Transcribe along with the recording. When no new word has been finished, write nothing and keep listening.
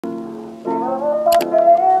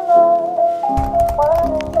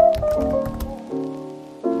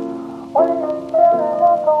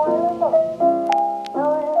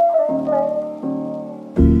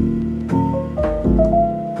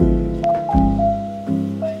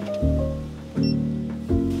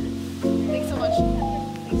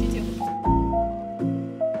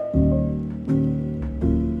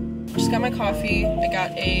coffee. I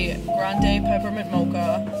got a grande peppermint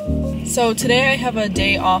mocha. So today I have a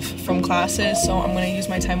day off from classes, so I'm going to use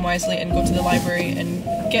my time wisely and go to the library and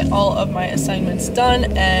get all of my assignments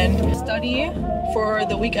done and study for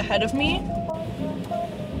the week ahead of me.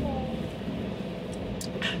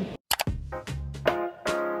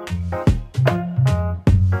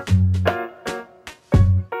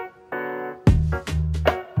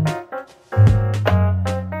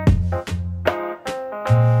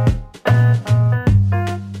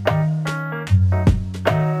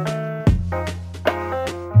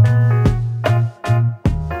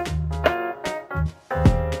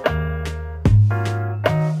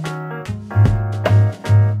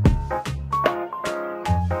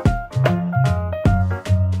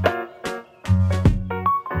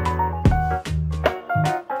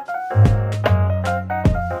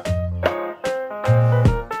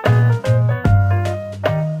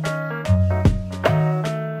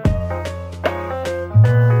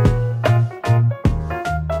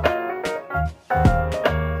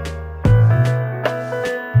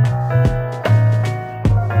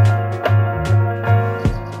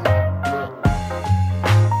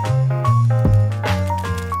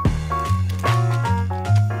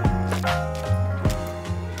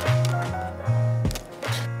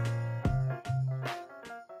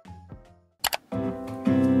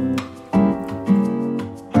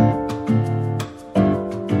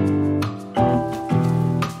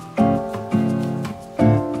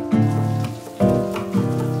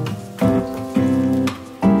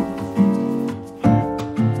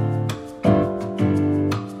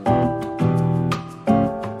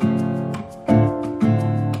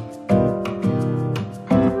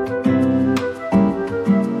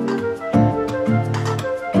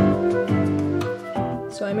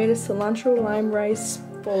 So I made a cilantro lime rice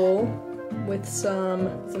bowl with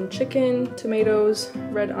some chicken, tomatoes,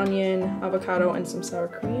 red onion, avocado, and some sour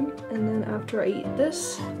cream. And then after I eat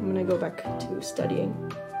this, I'm gonna go back to studying.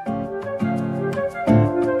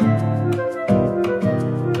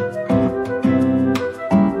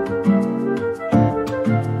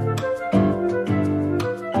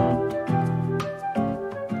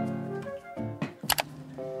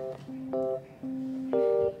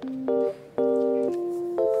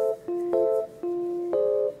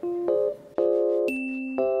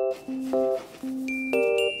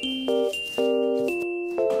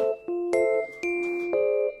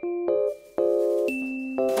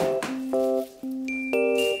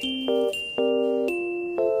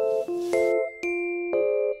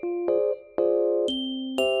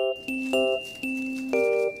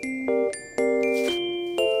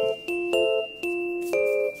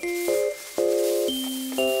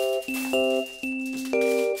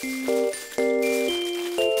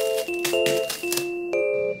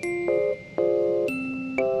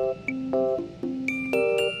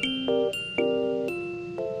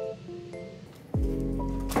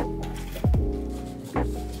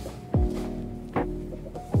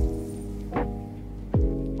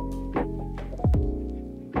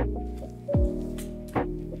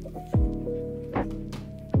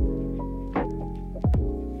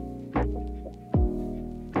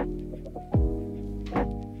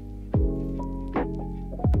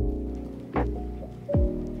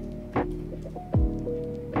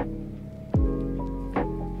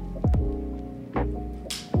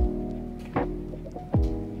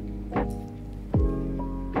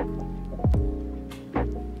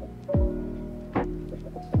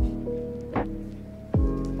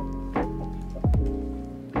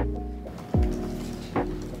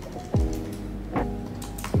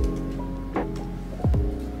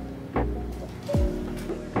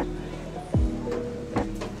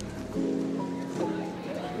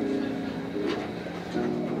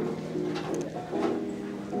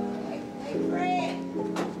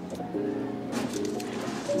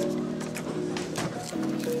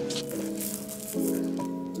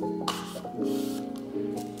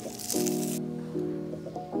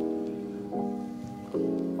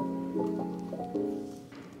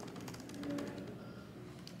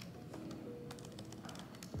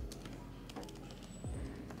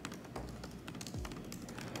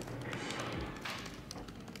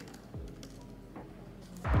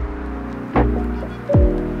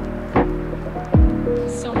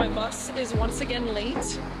 Is once again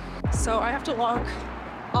late, so I have to walk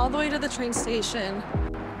all the way to the train station.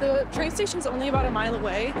 The train station's only about a mile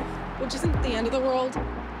away, which isn't the end of the world,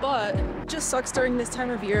 but it just sucks during this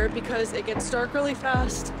time of year because it gets dark really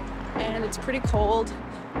fast and it's pretty cold.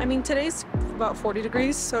 I mean, today's about 40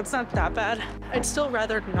 degrees, so it's not that bad. I'd still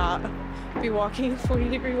rather not be walking in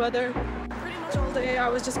 40-degree weather. Pretty much all day I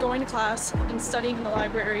was just going to class and studying in the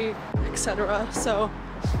library, etc. So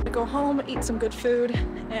I go home, eat some good food,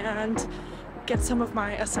 and get some of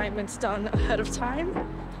my assignments done ahead of time.